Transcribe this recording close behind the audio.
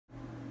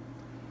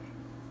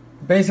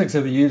basics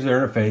of the user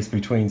interface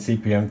between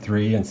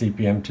CPM3 and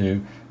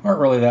CPM2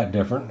 aren't really that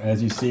different.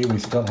 As you see, we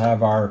still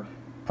have our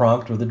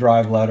prompt with the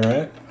drive letter in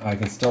it. I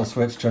can still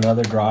switch to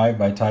another drive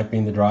by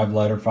typing the drive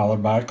letter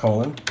followed by a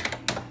colon.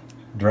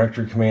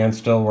 Directory command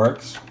still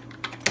works.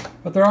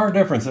 But there are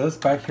differences.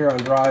 Back here on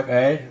drive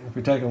A, if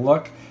we take a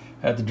look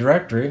at the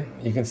directory,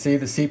 you can see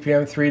the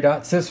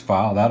cpm3.sys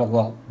file.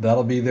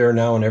 That'll be there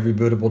now on every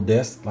bootable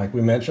disk. Like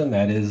we mentioned,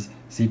 that is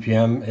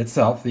CPM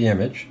itself, the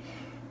image.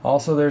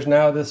 Also, there's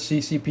now this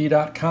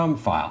ccp.com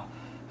file.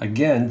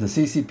 Again, the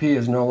CCP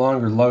is no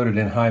longer loaded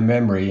in high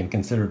memory and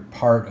considered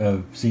part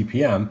of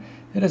CPM.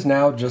 It is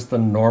now just the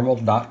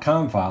normal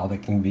 .com file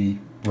that can be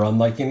run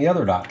like any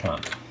other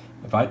 .com.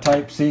 If I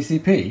type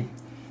CCP,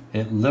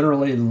 it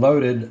literally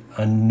loaded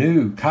a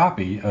new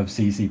copy of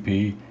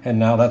CCP, and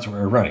now that's what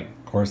we're running.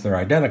 Of course, they're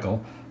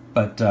identical,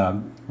 but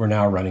we're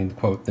now running,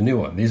 quote, the new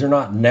one. These are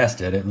not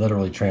nested. It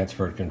literally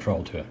transferred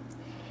control to it.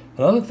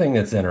 Another thing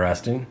that's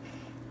interesting,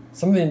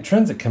 some of the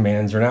intrinsic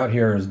commands are now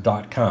here as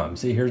 .com.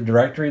 See, here's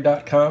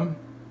directory.com,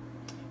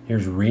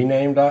 here's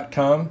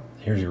rename.com,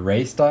 here's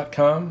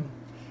erase.com,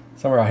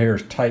 somewhere out here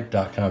is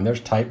type.com, there's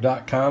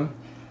type.com.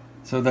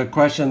 So the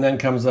question then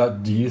comes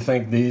up, do you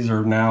think these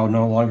are now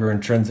no longer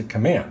intrinsic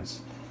commands?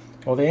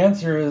 Well, the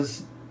answer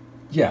is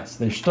yes,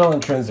 they're still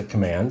intrinsic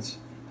commands.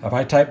 If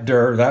I type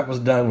dir, that was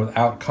done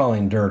without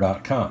calling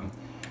dir.com.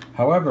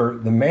 However,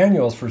 the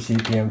manuals for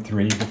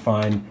CPM3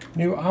 define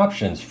new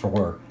options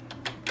for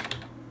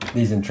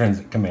these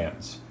intrinsic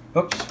commands.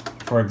 Oops.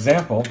 For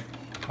example,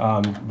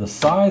 the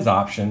size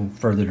option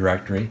for the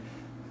directory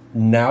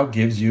now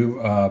gives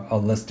you a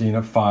listing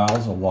of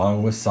files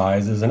along with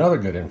sizes and other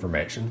good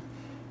information.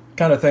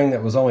 Kind of thing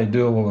that was only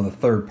doable with a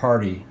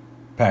third-party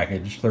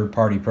package,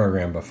 third-party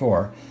program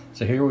before.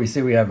 So here we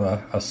see we have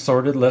a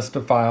sorted list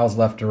of files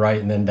left to right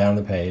and then down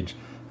the page,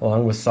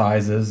 along with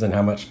sizes and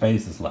how much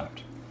space is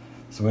left.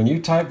 So when you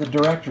type the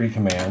directory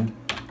command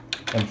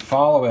and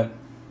follow it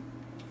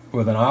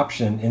with an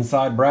option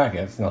inside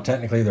brackets, now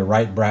technically the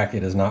right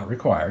bracket is not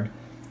required,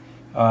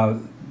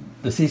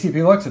 the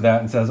CCP looks at that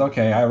and says,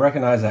 okay, I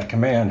recognize that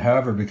command,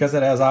 however, because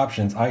it has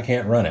options, I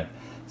can't run it.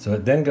 So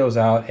it then goes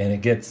out and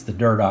it gets the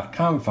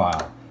dir.com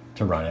file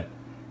to run it,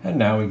 and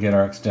now we get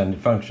our extended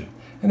function.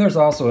 And there's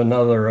also a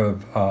number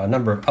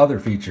of other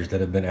features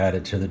that have been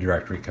added to the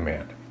directory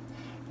command.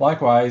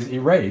 Likewise,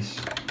 erase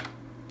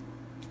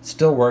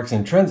still works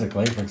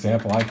intrinsically. For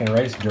example, I can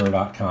erase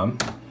dir.com.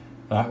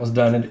 That was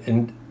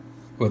done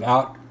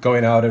without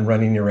going out and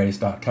running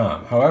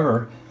erase.com.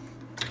 However,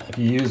 if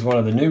you use one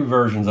of the new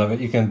versions of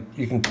it, you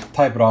can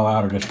type it all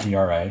out or just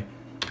DRA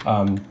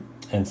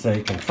and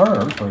say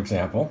confirm, for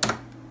example.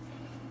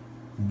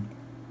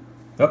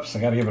 Oops,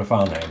 I got to give it a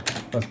file name.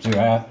 Let's do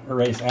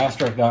erase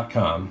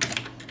asterisk.com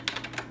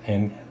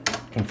and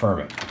confirm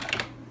it.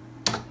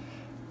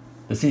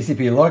 The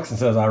CCP looks and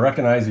says, I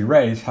recognize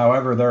erase.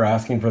 However, they're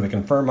asking for the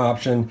confirm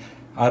option.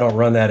 I don't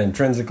run that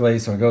intrinsically,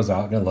 so it goes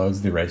out and it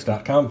loads the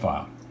erase.com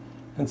file.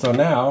 And so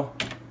now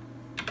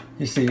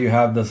you see you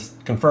have this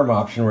confirm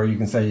option where you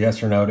can say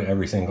yes or no to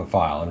every single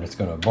file. I'm just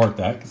going to abort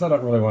that because I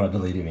don't really want to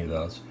delete any of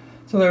those.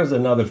 So there's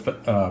another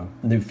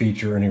new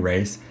feature in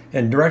erase.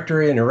 And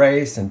directory and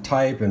erase and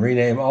type and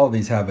rename, all of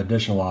these have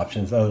additional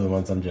options other than the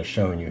ones I'm just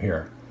showing you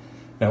here.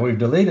 Now we've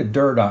deleted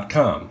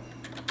dir.com.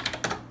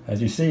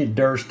 As you see,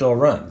 dir still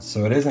runs,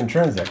 so it is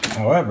intrinsic.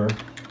 However,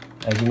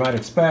 as you might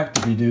expect,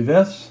 if you do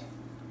this,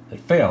 it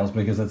fails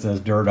because it says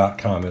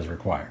dir.com is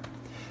required.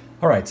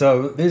 All right,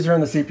 so these are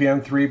in the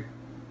CPM3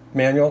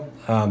 manual,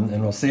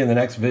 and we'll see in the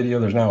next video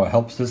there's now a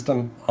help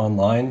system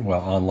online,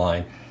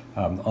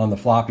 on the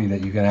floppy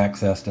that you can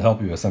access to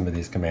help you with some of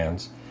these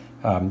commands.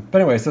 But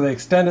anyway, so they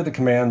extended the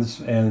commands,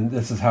 and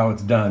this is how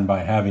it's done by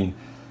having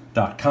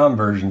 .com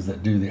versions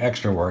that do the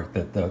extra work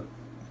that the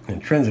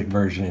intrinsic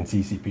version in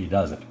CCP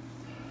doesn't.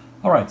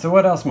 All right, so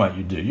what else might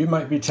you do? You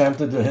might be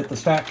tempted to hit the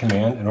stat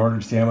command in order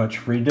to see how much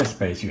free disk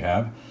space you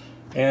have,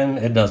 and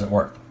it doesn't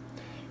work.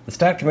 The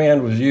stat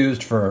command was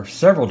used for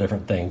several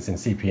different things in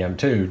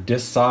CPM2.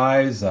 Disk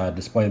size,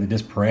 display the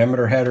disk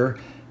parameter header,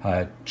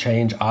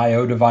 change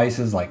I/O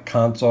devices like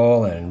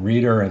console and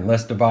reader and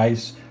list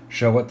device,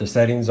 show what the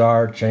settings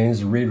are, change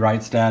the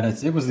read-write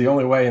status. It was the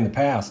only way in the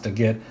past to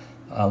get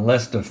a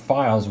list of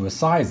files with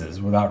sizes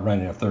without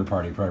running a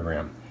third-party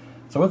program.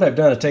 So what they've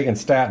done is taken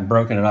stat and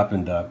broken it up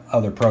into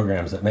other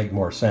programs that make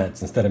more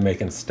sense instead of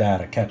making stat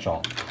a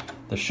catch-all.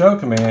 The show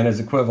command is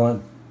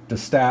equivalent to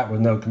stat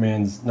with no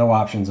commands, no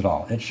options at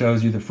all. It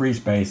shows you the free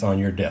space on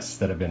your disks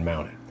that have been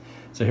mounted.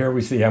 So here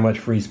we see how much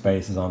free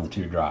space is on the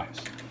two drives.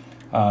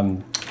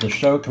 The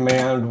show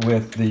command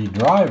with the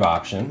drive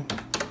option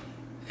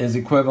is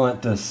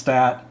equivalent to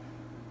stat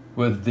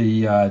with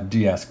the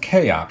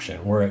DSK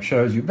option, where it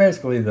shows you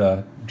basically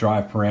the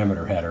drive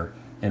parameter header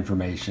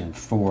information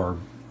for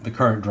the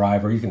current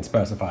drive, or you can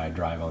specify a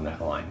drive on that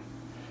line.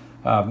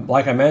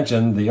 Like I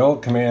mentioned, the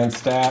old command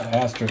stat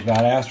asterisk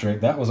dot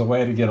asterisk, that was a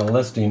way to get a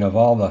listing of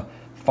all the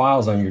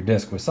files on your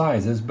disk with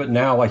sizes, but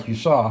now, like you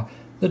saw,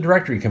 the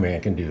directory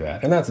command can do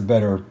that, and that's a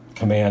better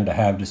command to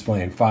have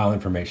displaying file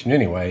information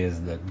anyway,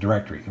 is the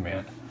directory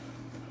command.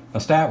 A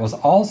stat was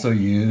also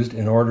used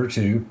in order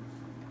to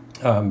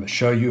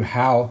show you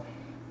how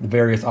the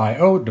various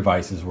I/O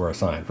devices were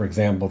assigned. For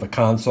example, the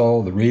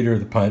console, the reader,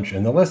 the punch,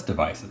 and the list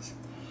devices.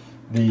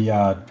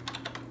 The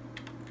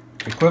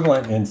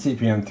equivalent in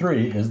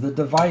CPM3 is the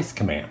device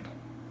command.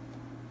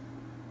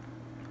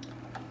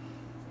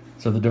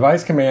 So the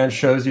device command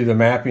shows you the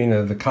mapping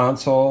of the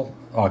console,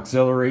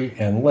 auxiliary,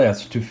 and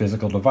list to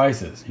physical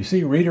devices. You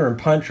see reader and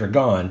punch are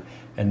gone,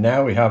 and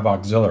now we have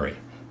auxiliary.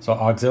 So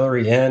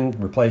auxiliary in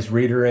replace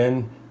reader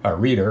in,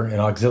 reader, and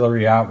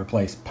auxiliary out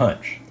replace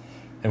punch.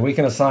 And we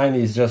can assign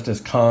these just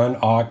as con,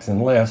 aux,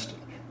 and list,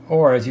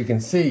 or as you can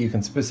see, you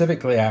can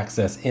specifically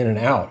access in and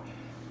out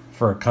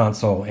for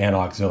console and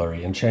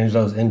auxiliary and change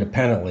those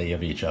independently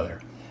of each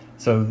other.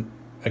 So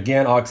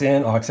again, aux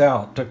in, aux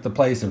out took the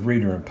place of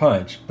reader and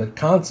punch, but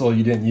console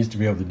you didn't used to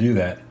be able to do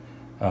that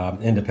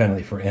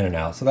independently for in and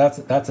out. So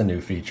that's a new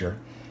feature.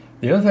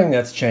 The other thing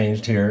that's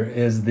changed here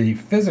is the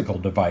physical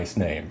device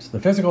names.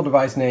 The physical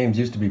device names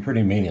used to be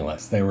pretty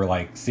meaningless. They were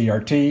like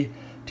CRT,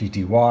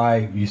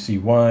 TTY,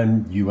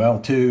 UC1,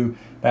 UL2,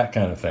 that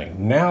kind of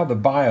thing. Now the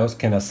BIOS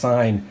can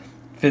assign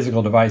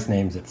physical device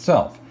names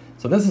itself.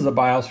 So this is a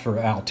BIOS for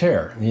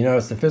Altair. You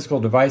notice the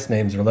physical device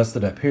names are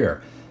listed up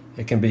here.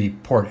 It can be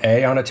port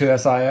A on a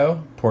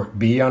 2SIO, port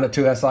B on a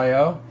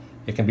 2SIO.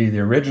 It can be the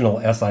original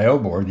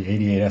SIO board, the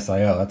 88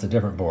 SIO, that's a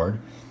different board.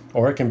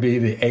 Or it can be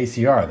the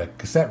ACR, the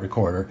cassette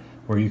recorder,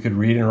 where you could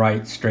read and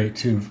write straight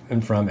to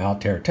and from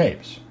Altair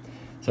tapes.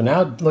 So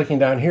now looking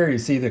down here, you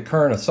see the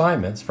current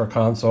assignments for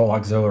console,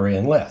 auxiliary,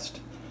 and list.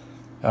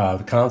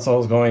 The console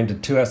is going to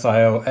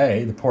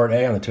 2SIO-A, the port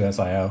A on the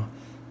 2SIO.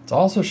 It's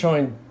also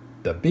showing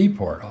the B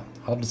port.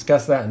 I'll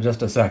discuss that in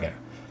just a second.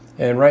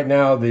 And right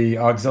now, the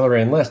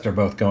auxiliary and list are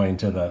both going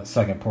to the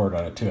second port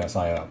on a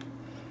 2SIO.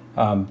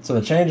 So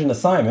the change in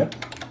assignment,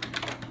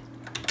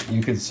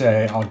 you could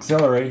say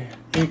auxiliary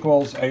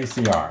equals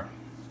ACR.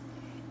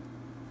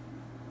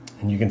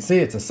 And you can see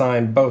it's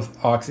assigned both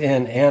aux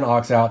in and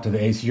aux out to the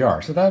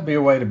ACR. So that would be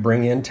a way to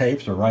bring in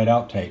tapes or write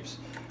out tapes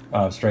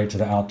straight to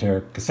the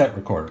Altair cassette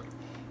recorder.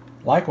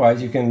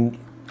 Likewise, you can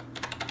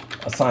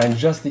assign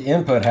just the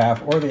input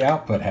half or the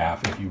output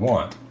half if you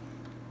want.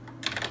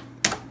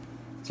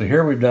 So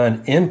here we've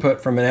done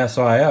input from an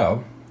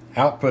SIO,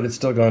 output is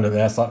still going to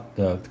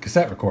the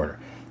cassette recorder.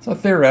 So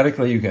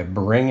theoretically, you could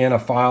bring in a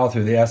file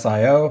through the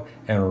SIO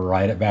and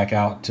write it back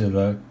out to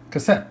the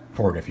cassette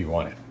port if you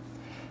wanted.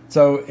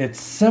 So it's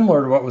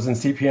similar to what was in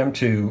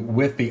CPM2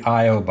 with the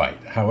I/O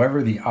byte.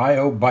 However, the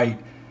I/O byte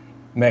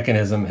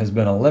mechanism has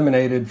been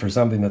eliminated for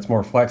something that's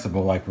more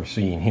flexible like we're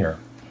seeing here.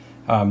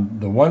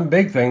 The one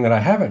big thing that I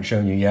haven't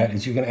shown you yet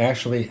is you can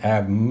actually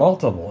add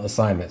multiple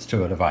assignments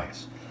to a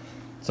device.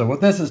 So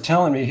what this is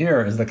telling me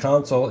here is the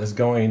console is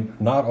going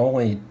not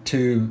only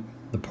to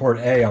the port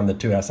A on the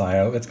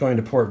 2SIO, it's going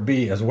to port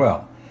B as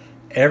well.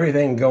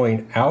 Everything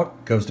going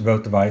out goes to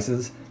both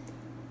devices.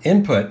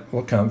 Input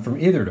will come from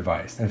either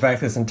device. In fact,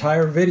 this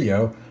entire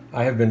video,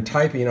 I have been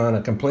typing on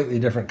a completely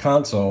different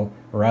console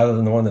rather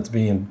than the one that's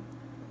being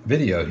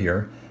videoed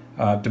here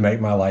to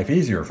make my life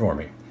easier for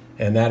me.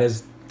 And that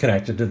is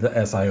connected to the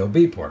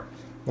SIO-B port.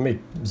 Let me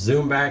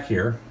zoom back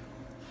here.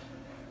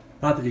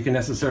 Not that you can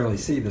necessarily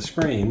see the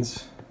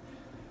screens,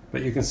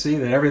 but you can see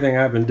that everything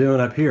I've been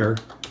doing up here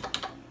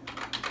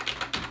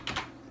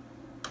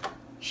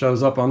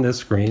shows up on this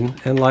screen,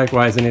 and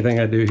likewise anything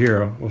I do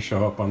here will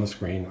show up on the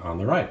screen on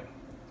the right.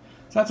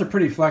 So that's a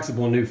pretty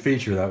flexible new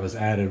feature that was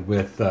added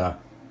with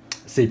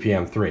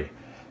CPM3.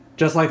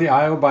 Just like the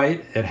I/O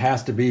byte, it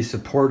has to be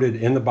supported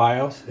in the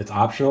BIOS. It's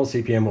optional,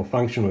 CPM will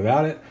function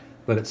without it,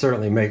 but it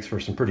certainly makes for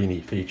some pretty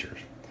neat features.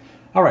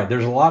 All right,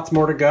 there's lots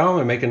more to go. I'm going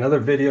to make another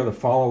video to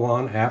follow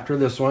on after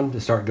this one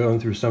to start going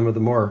through some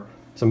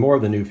more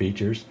of the new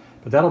features,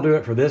 but that'll do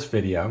it for this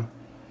video.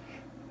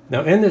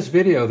 Now in this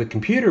video, the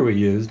computer we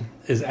used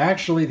is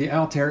actually the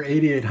Altair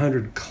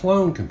 8800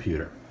 clone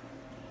computer.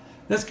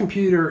 This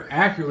computer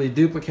accurately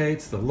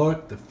duplicates the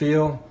look, the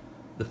feel,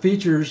 the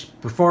features,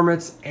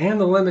 performance, and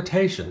the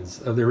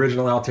limitations of the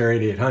original Altair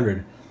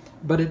 8800,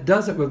 but it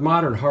does it with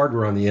modern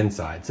hardware on the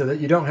inside so that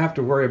you don't have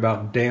to worry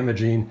about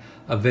damaging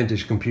a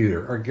vintage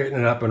computer or getting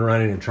it up and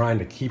running and trying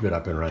to keep it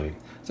up and running.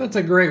 So it's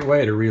a great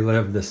way to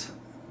relive this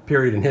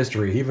period in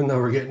history, even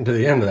though we're getting to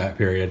the end of that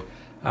period,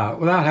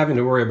 without having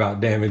to worry about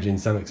damaging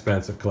some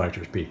expensive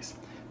collector's piece.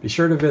 Be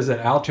sure to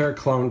visit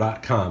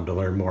altairclone.com to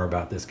learn more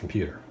about this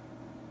computer.